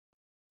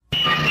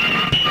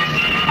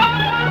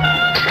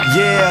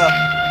Yeah.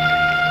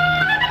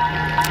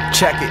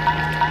 Check it.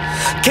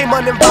 Came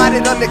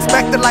uninvited,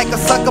 unexpected, like a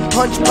sucker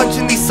punch,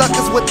 punching these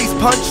suckers with these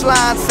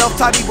punchlines.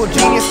 Self-taught evil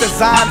genius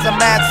designs a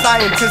mad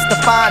scientist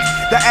defines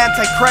the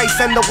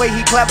Antichrist and the way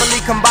he cleverly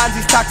combines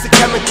these toxic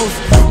chemicals.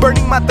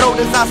 Burning my throat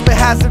as I spit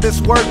hazardous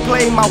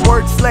wordplay. My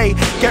words slay,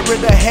 get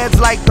rid of heads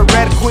like the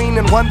Red Queen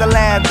in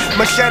Wonderland.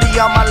 Machete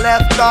on my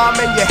left arm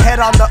and your head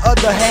on the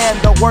other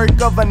hand. The work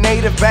of a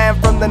native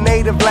band from the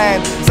native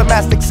land. Some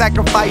mastic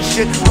sacrifice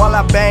shit while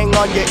I bang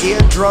on your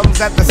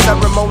eardrums at the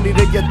ceremony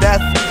to your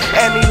death.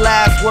 Any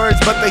last words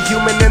but the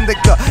human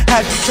indica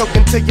has you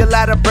choking to your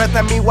latter breath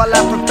at me while I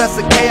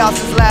Professor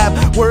Chaos's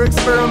lab. We're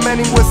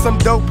experimenting with some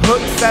dope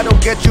hooks that'll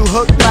get you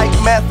hooked like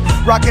meth.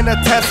 Rocking a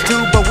test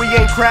tube, but we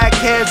ain't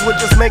crackheads. We're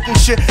just making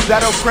shit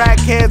that'll crack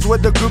heads.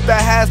 With the group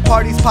that has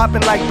parties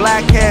popping like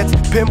blackheads.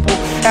 Pimple,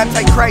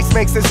 Antichrist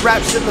makes this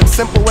rap shit look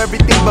simple,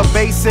 everything but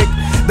basic.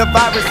 The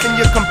virus in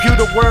your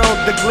computer world,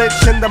 the glitch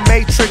in the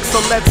matrix. So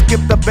let's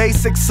skip the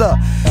basics.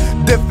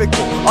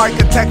 Difficult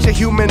architecture,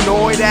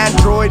 humanoid,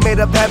 android, made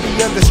of heavy,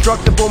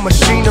 indestructible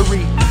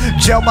machinery.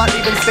 Jailbot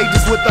leaving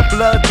stages with a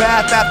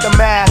bloodbath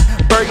aftermath.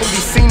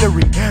 Burgundy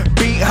scenery,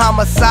 beat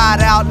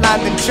homicide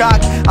outlined in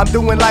chalk. I'm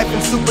doing life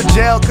in super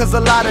jail cause a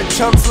lot of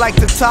chumps like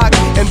to talk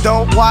and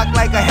don't walk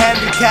like a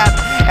handicap.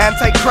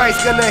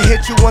 Antichrist gonna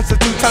hit you once or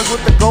two times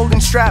with the golden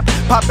strap.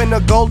 Popping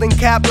a golden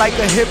cap like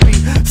a hippie.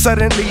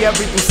 Suddenly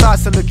everything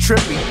starts to look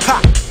trippy.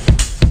 Ha!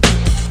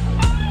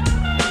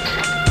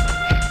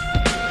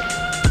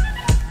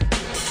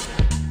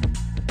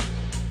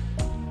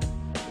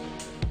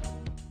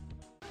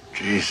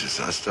 Jesus,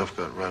 that stuff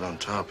got right on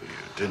top of you,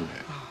 didn't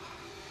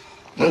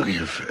it? Look at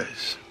your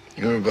face.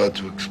 You're about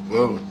to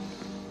explode.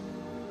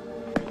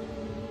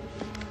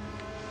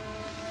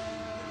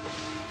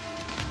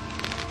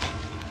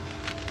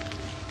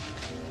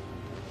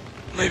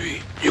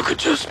 Maybe you could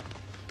just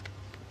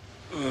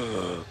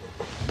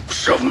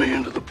shove me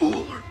into the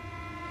pool.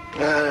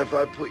 And if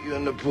I put you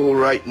in the pool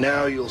right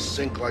now, you'll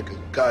sink like a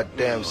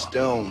goddamn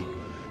stone.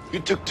 You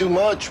took too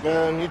much,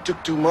 man. You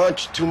took too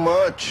much, too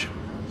much.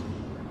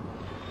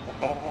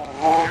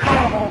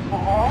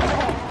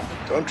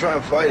 Don't try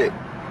and fight it.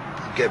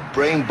 You get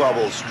brain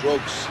bubbles,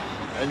 strokes,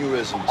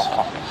 aneurysms.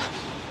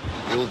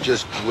 You'll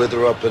just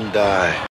wither up and die.